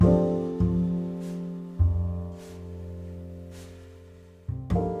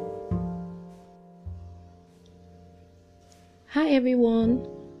Hi everyone,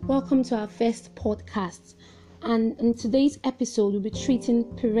 welcome to our first podcast. And in today's episode, we'll be treating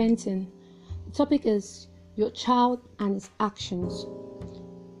parenting. The topic is your child and his actions.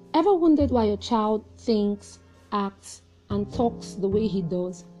 Ever wondered why your child thinks, acts, and talks the way he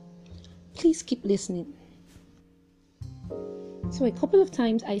does? Please keep listening. So, a couple of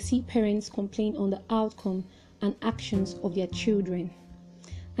times I see parents complain on the outcome and actions of their children.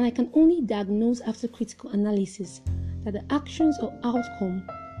 And I can only diagnose after critical analysis that the actions or outcome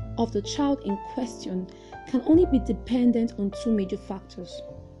of the child in question can only be dependent on two major factors.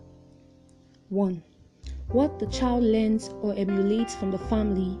 1. What the child learns or emulates from the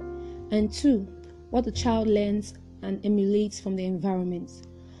family, and 2. What the child learns and emulates from the environment.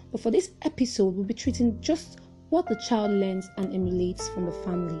 But for this episode, we'll be treating just what the child learns and emulates from the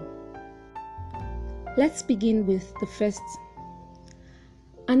family. Let's begin with the first.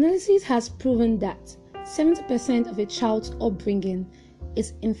 Analysis has proven that 70% of a child's upbringing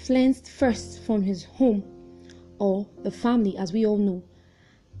is influenced first from his home or the family, as we all know.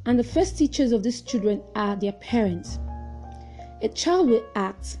 And the first teachers of these children are their parents. A child will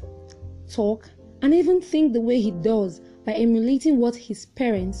act, talk, and even think the way he does by emulating what his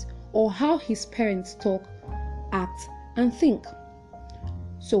parents or how his parents talk, act, and think.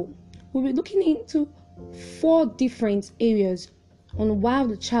 So, we'll be looking into 4 different areas on why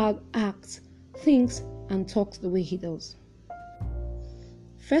the child acts, thinks, and talks the way he does.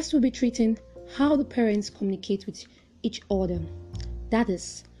 First, we'll be treating how the parents communicate with each other. That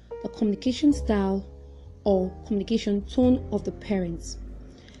is, the communication style or communication tone of the parents.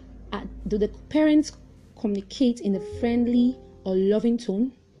 Do the parents communicate in a friendly or loving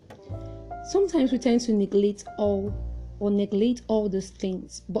tone? Sometimes we tend to neglect all these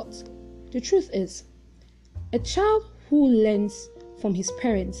things, but the truth is, a child who learns from his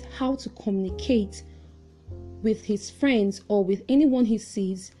parents how to communicate with his friends or with anyone he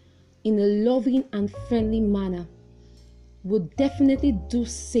sees in a loving and friendly manner would definitely do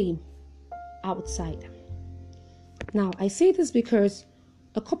same outside. Now, I say this because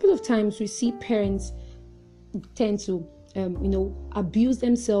a couple of times we see parents tend to abuse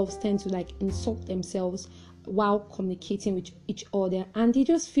themselves, tend to insult themselves while communicating with each other, and they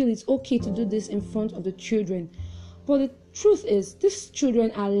just feel it's okay to do this in front of the children. But the truth is, these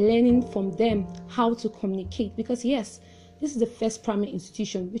children are learning from them how to communicate, because yes, this is the first primary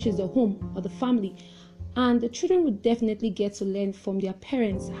institution, which is the home or the family, and the children would definitely get to learn from their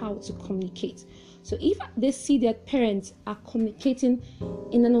parents how to communicate. So if they see their parents are communicating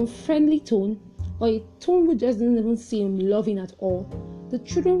in an unfriendly tone, or a tone which doesn't even seem loving at all, the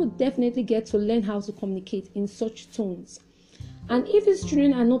children would definitely get to learn how to communicate in such tones. And if these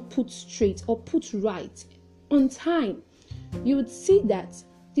children are not put straight or put right on time, you would see that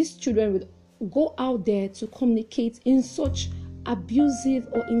these children would go out there to communicate in such abusive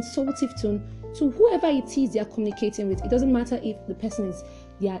or insultive tone to whoever it is they are communicating with. It doesn't matter if the person is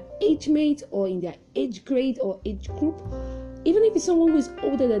their age mate or in their age grade or age group. Even if it's someone who is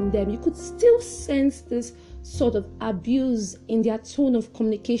older than them, you could still sense this sort of abuse in their tone of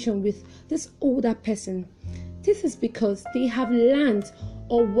communication with this older person. This is because they have learned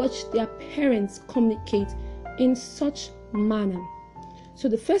or watched their parents communicate in such manner. So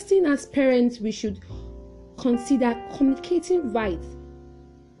the first thing as parents, we should consider communicating right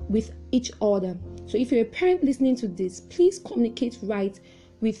with each other. So if you're a parent listening to this, please communicate right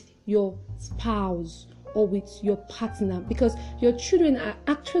with your spouse or with your partner, because your children are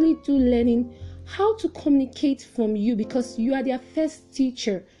actually learning how to communicate from you, because you are their first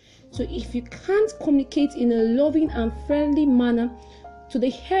teacher. So if you can't communicate in a loving and friendly manner to the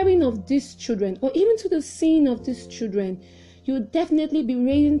hearing of these children, or even to the seeing of these children, you would definitely be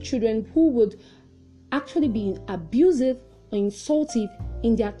raising children who would actually be abusive or insultive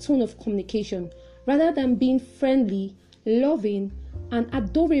in their tone of communication, rather than being friendly, loving, and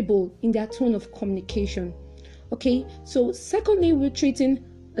adorable in their tone of communication. Okay, so secondly, we're treating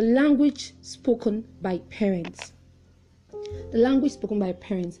the language spoken by parents. The language spoken by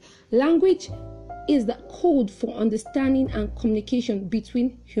parents. Language is the code for understanding and communication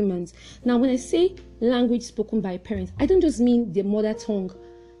between humans. Now, when I say language spoken by parents, I don't just mean the mother tongue,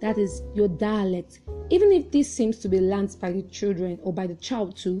 that is your dialect. Even if this seems to be learned by the children or by the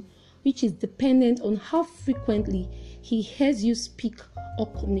child too, which is dependent on how frequently he hears you speak or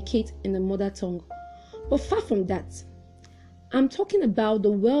communicate in the mother tongue. But far from that, I'm talking about the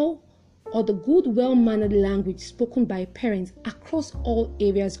good, well-mannered language spoken by parents across all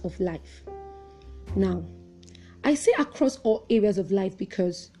areas of life. Now, I say across all areas of life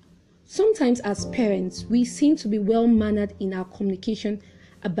because sometimes as parents, we seem to be well-mannered in our communication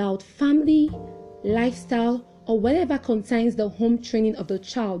about family, lifestyle, or whatever concerns the home training of the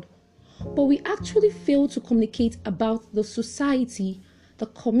child, but we actually fail to communicate about the society, the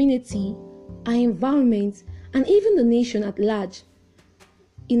community, our environment, and even the nation at large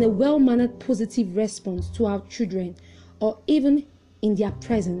in a well-mannered positive response to our children, or even in their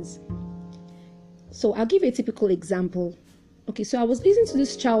presence. So I'll give you a typical example. Okay, so I was listening to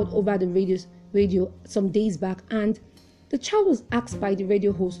this child over the radio some days back, and the child was asked by the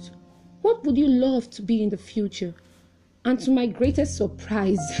radio host, "What would you love to be in the future?" And to my greatest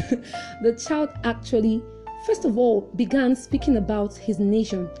surprise, the child actually, first of all, began speaking about his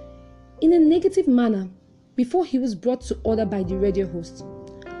nation in a negative manner before he was brought to order by the radio host.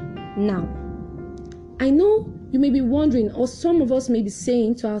 Now, I know you may be wondering, or some of us may be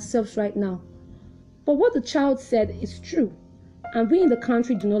saying to ourselves right now, but what the child said is true, and we in the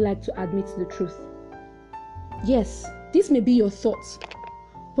country do not like to admit the truth. Yes, this may be your thoughts,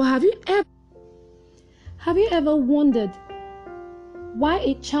 but have you ever wondered why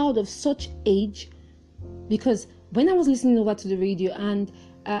a child of such age? Because when I was listening over to the radio, and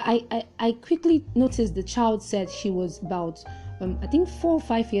I quickly noticed the child said she was about I think 4 or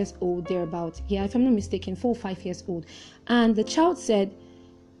 5 years old, thereabout. Yeah, if I'm not mistaken, 4 or 5 years old. And the child said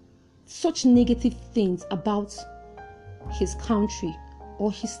such negative things about his country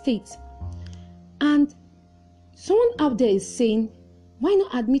or his state. And someone out there is saying, why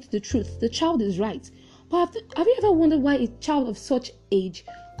not admit the truth? The child is right. But have you ever wondered why a child of such age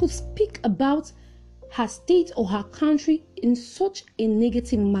could speak about her state or her country in such a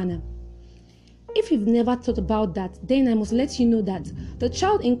negative manner? If you've never thought about that, then I must let you know that the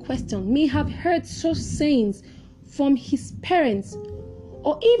child in question may have heard such sayings from his parents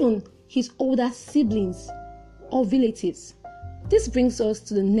or even his older siblings or relatives. This brings us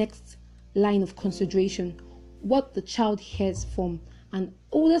to the next line of consideration: what the child hears from an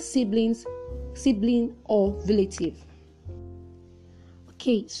older sibling or relative.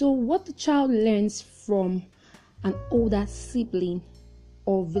 Okay, so what the child learns from an older sibling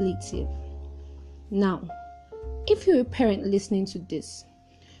or relative. Now, if you're a parent listening to this,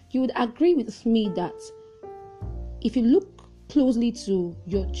 you would agree with me that if you look closely to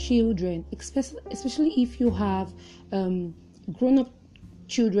your children, especially if you have grown-up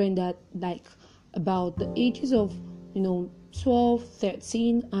children that like about the ages of 12,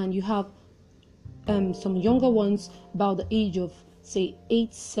 13, and you have some younger ones about the age of say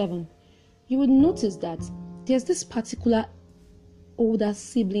 8, 7, you would notice that there's this particular older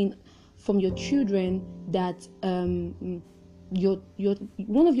sibling from your children that your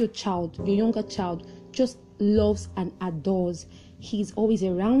younger child just loves and adores. He's always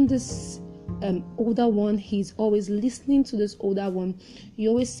around this older one. He's always listening to this older one. You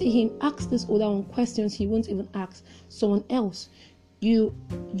always see him ask this older one questions he won't even ask someone else. You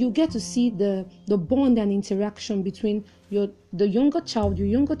get to see the bond and interaction between your younger child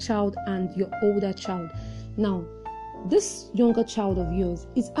and your older child. Now, this younger child of yours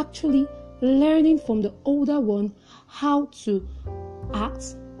is actually learning from the older one how to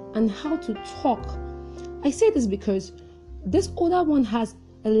act and how to talk. I say this because this older one has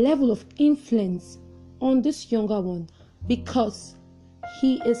a level of influence on this younger one because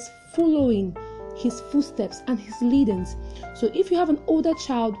he is following his footsteps and his leadings. So if you have an older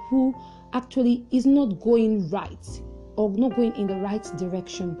child who actually is not going right or not going in the right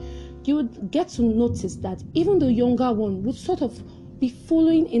direction, you would get to notice that even the younger one would sort of be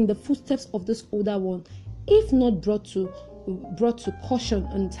following in the footsteps of this older one, if not brought to caution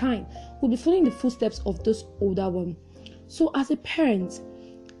on time, will be following the footsteps of this older one. So as a parent,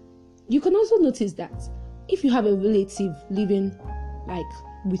 you can also notice that if you have a relative living like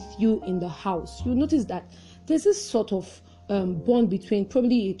with you in the house, you notice that there's this sort of bond between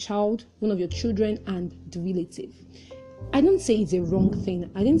probably a child, one of your children, and the relative. I don't say it's a wrong thing.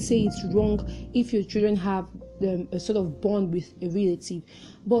 I didn't say it's wrong if your children have a sort of bond with a relative,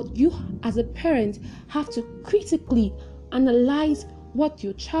 but you as a parent have to critically analyze what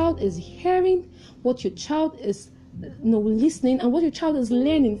your child is hearing, what your child is listening, and what your child is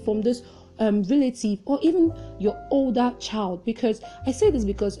learning from this relative or even your older child. Because I say this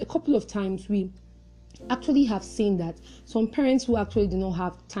because a couple of times we actually have seen that some parents who actually do not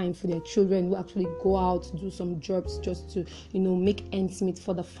have time for their children, who actually go out to do some jobs just to make ends meet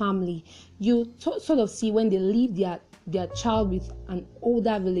for the family, you sort of see when they leave their child with an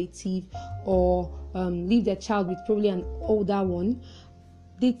older relative or leave their child with probably an older one,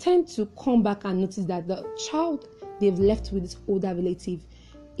 they tend to come back and notice that the child they've left with this older relative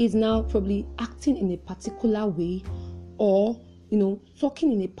is now probably acting in a particular way or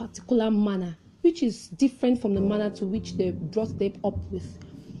talking in a particular manner, which is different from the manner to which they brought them up with.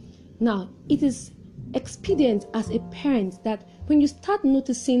 Now, it is expedient as a parent that when you start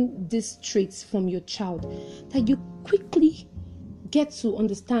noticing these traits from your child, that you quickly get to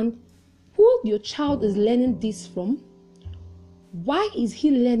understand who your child is learning this from, why is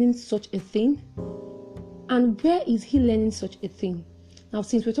he learning such a thing, and where is he learning such a thing. Now,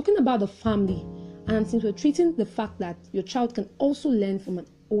 since we're talking about the family, and since we're treating the fact that your child can also learn from an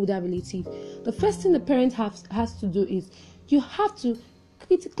older relative, the first thing the parent has to do is you have to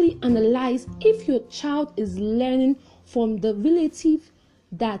critically analyze if your child is learning from the relative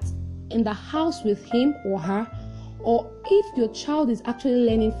that's in the house with him or her, or if your child is actually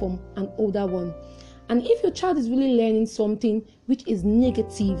learning from an older one. And if your child is really learning something which is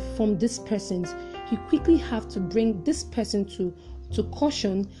negative from this person, you quickly have to bring this person to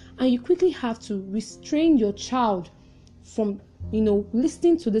caution, and you quickly have to restrain your child from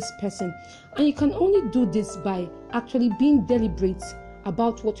listening to this person. And you can only do this by actually being deliberate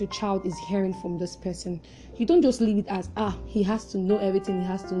about what your child is hearing from this person. You don't just leave it as he has to know everything he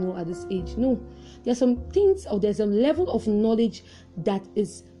has to know at this age. No, there's some things, or there's a level of knowledge that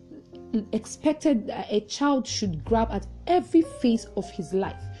is expected that a child should grab at every phase of his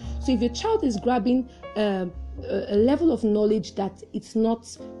life. So if your child is grabbing a level of knowledge that it's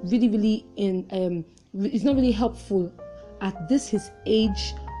not really it's not really helpful at this his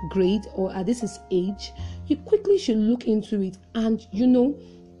age grade or at this his age, you quickly should look into it and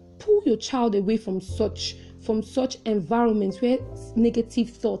pull your child away from such environments where negative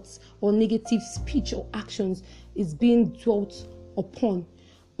thoughts or negative speech or actions is being dwelt upon.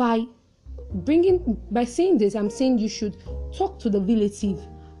 By saying this, I'm saying you should talk to the relative.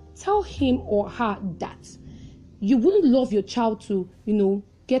 Tell him or her that you wouldn't love your child to,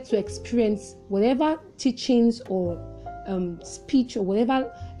 get to experience whatever teachings or speech or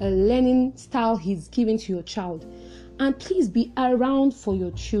whatever learning style he's giving to your child. And please be around for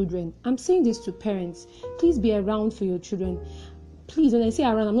your children. I'm saying this to parents. Please be around for your children. Please, when I say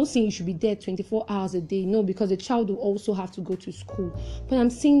around, I'm not saying you should be there 24 hours a day. No, because the child will also have to go to school. But I'm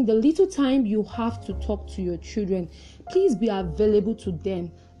saying the little time you have to talk to your children, please be available to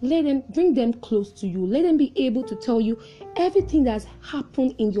them. Bring them close to you. Let them be able to tell you everything that's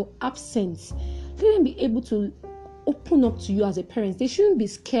happened in your absence. Let them be able to open up to you as a parent. They shouldn't be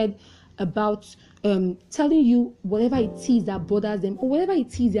scared about telling you whatever it is that bothers them or whatever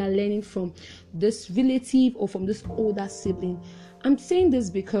it is they are learning from this relative or from this older sibling. I'm saying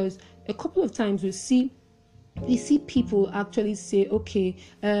this because a couple of times we see people actually say, okay,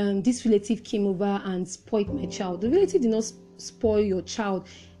 this relative came over and spoiled my child. The relative did not spoil your child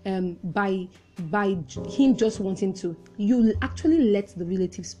by him just wanting to. You actually let the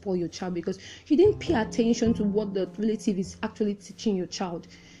relative spoil your child because you didn't pay attention to what the relative is actually teaching your child.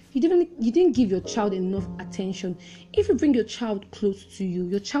 You didn't give your child enough attention. If you bring your child close to you,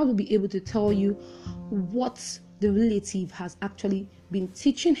 your child will be able to tell you what the relative has actually been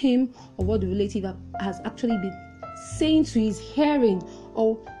teaching him, or what the relative has actually been saying to his hearing.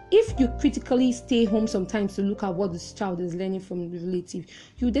 Or if you critically stay home sometimes to look at what this child is learning from the relative,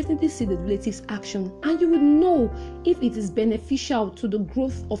 you will definitely see the relative's action, and you will know if it is beneficial to the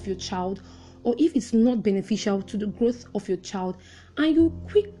growth of your child or if it's not beneficial to the growth of your child. And you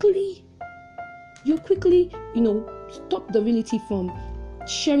quickly stop the relative from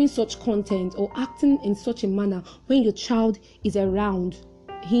sharing such content or acting in such a manner when your child is around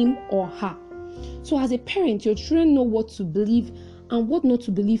him or her. So as a parent, your children know what to believe and what not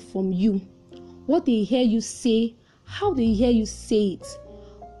to believe from you. What they hear you say, how they hear you say it,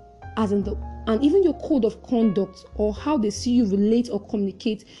 and even your code of conduct, or how they see you relate or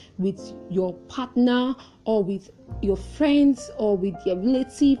communicate with your partner or with your friends or with your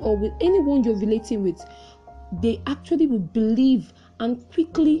relative or with anyone you're relating with. They actually will believe and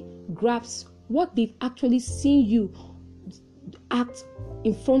quickly grasp what they've actually seen you act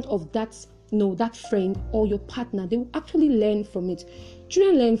in front of that friend or your partner. They will actually learn from it.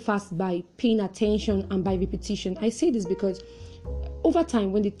 Children learn fast by paying attention and by repetition. I say this because over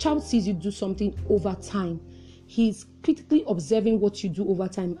time, when the child sees you do something over time, he's critically observing what you do over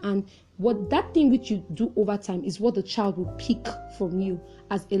time, and what that thing which you do over time is what the child will pick from you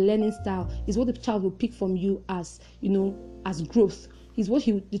as a learning style, is what the child will pick from you as as growth, is what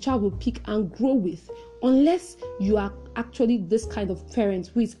the child will pick and grow with, unless you are actually this kind of parent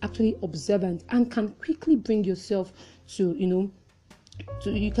who is actually observant and can quickly bring yourself to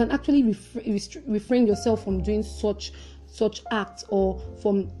you can actually refrain yourself from doing such acts or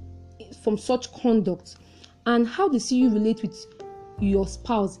from such conduct. And how they see you relate with your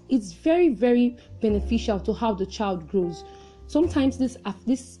spouse, it's very, very beneficial to how the child grows. Sometimes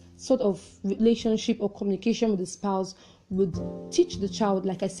this sort of relationship or communication with the spouse would teach the child,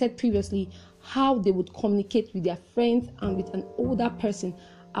 like I said previously, how they would communicate with their friends and with an older person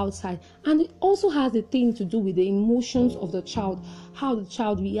outside. And it also has a thing to do with the emotions of the child, how the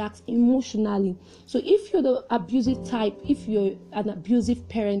child reacts emotionally. So if you're the abusive type, if you're an abusive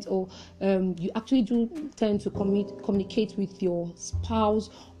parent, or you actually do tend to communicate with your spouse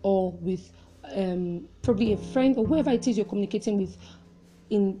or with probably a friend or whoever it is you're communicating with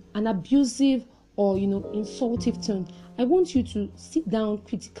in an abusive or insultive tone, I want you to sit down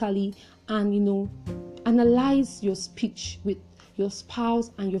critically and analyze your speech with your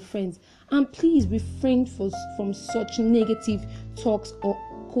spouse and your friends, and please refrain from such negative talks or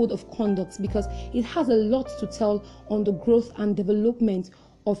code of conduct, because it has a lot to tell on the growth and development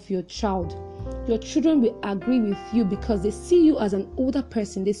of your child. Your children will agree with you because they see you as an older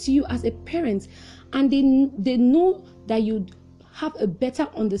person, they see you as a parent, and they know that you have a better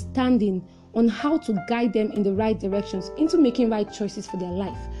understanding on how to guide them in the right directions into making right choices for their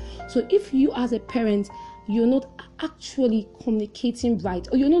life. So if you as a parent, you're not actually communicating right,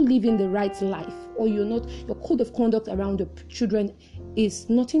 or you're not living the right life, or your code of conduct around your children is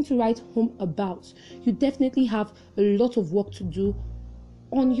nothing to write home about, you definitely have a lot of work to do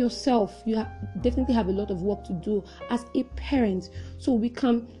on yourself. Definitely have a lot of work to do as a parent. So we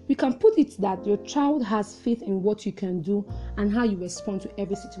can put it that your child has faith in what you can do and how you respond to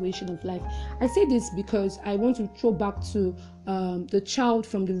every situation of life. I say this because I want to throw back to the child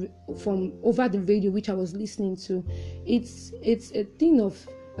from over the radio which I was listening to. It's a thing of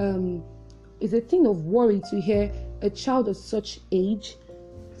worry to hear a child of such age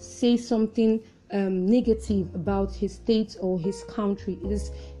say something negative about his state or his country. It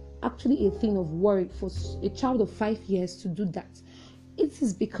is actually a thing of worry for a child of 5 years to do that. It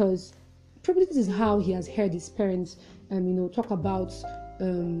is because probably this is how he has heard his parents talk about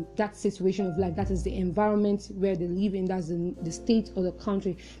that situation of life. That is the environment where they live in, that's the state or the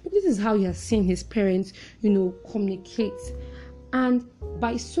country. But this is how he has seen his parents communicate. And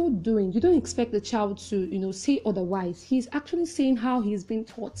by so doing, you don't expect the child to, say otherwise. He's actually saying how he's been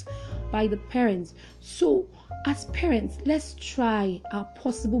taught by the parents. So, as parents, let's try our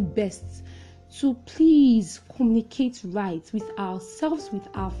possible best to please communicate right with ourselves, with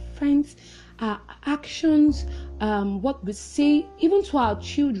our friends, our actions, what we say, even to our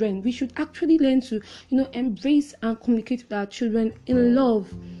children. We should actually learn to, embrace and communicate with our children in love,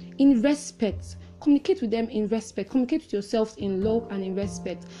 in respect. Communicate with them in respect. Communicate with yourselves in love and in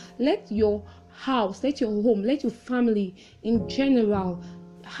respect. Let your house, let your home, let your family in general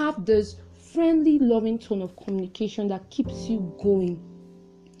have this friendly, loving tone of communication that keeps you going.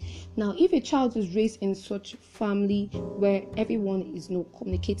 Now, if a child is raised in such family where everyone is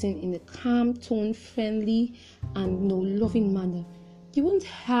communicating in a calm tone, friendly, and loving manner, you won't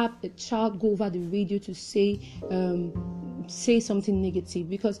have a child go over the radio to say something negative,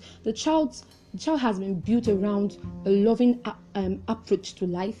 because the child has been built around a loving approach to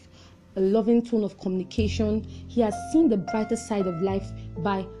life, a loving tone of communication. He has seen the brighter side of life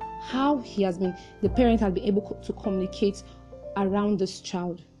by how the parent has been able to communicate around this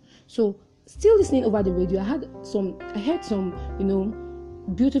child. So, still listening over the radio, I heard some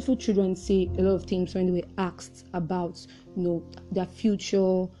beautiful children say a lot of things when they were asked about their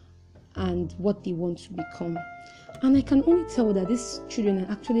future and what they want to become. And I can only tell that these children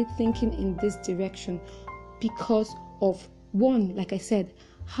are actually thinking in this direction because of, one, like I said,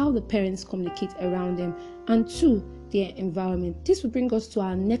 how the parents communicate around them, and two, their environment. This will bring us to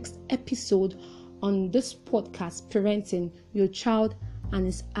our next episode on this podcast, Parenting Your Child and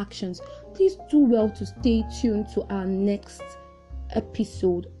His Actions. Please do well to stay tuned to our next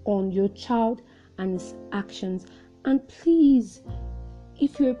episode on your child and his actions. And please,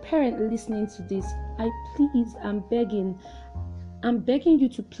 if you're a parent listening to this, I'm begging you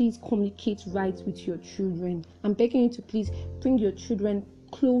to please communicate right with your children. I'm begging you to please bring your children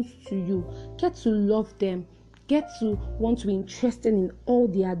close to you. Get to love them. Get to want to be interested in all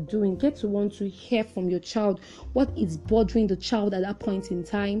they are doing. Get to want to hear from your child what is bothering the child at that point in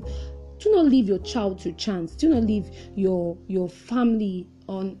time. Do not leave your child to chance. Do not leave your family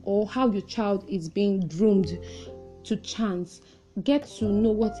on, or how your child is being groomed, to chance. Get to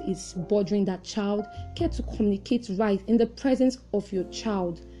know what is bothering that child. Get to communicate right in the presence of your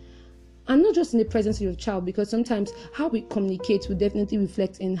child. And not just in the presence of your child, because sometimes how we communicate will definitely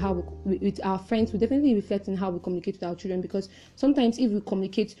reflect in how with our friends, will definitely reflect in how we communicate with our children. Because sometimes if you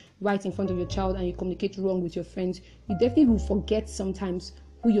communicate right in front of your child and you communicate wrong with your friends, you definitely will forget sometimes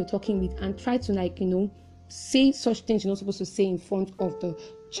who you're talking with and try to say such things you're not supposed to say in front of the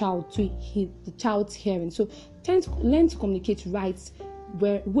child to the child's hearing. So learn to communicate right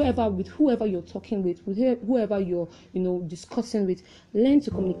whoever you're talking with whoever you're discussing with. Learn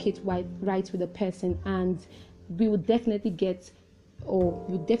to communicate right with the person, and we will definitely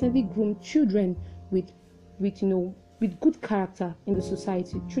groom children with good character in the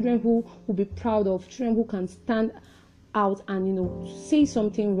society. Children who will be proud of, children who can stand out and say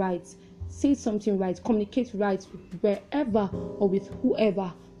something right, communicate right wherever or with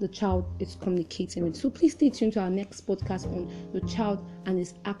whoever the child is communicating with. So please stay tuned to our next podcast on the child and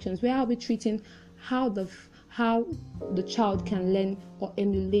his actions, where I'll be treating how the child can learn or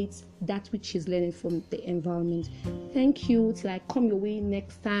emulate that which he's learning from the environment. Thank you. Till I come your way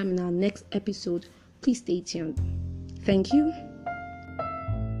next time in our next episode, please stay tuned. Thank you.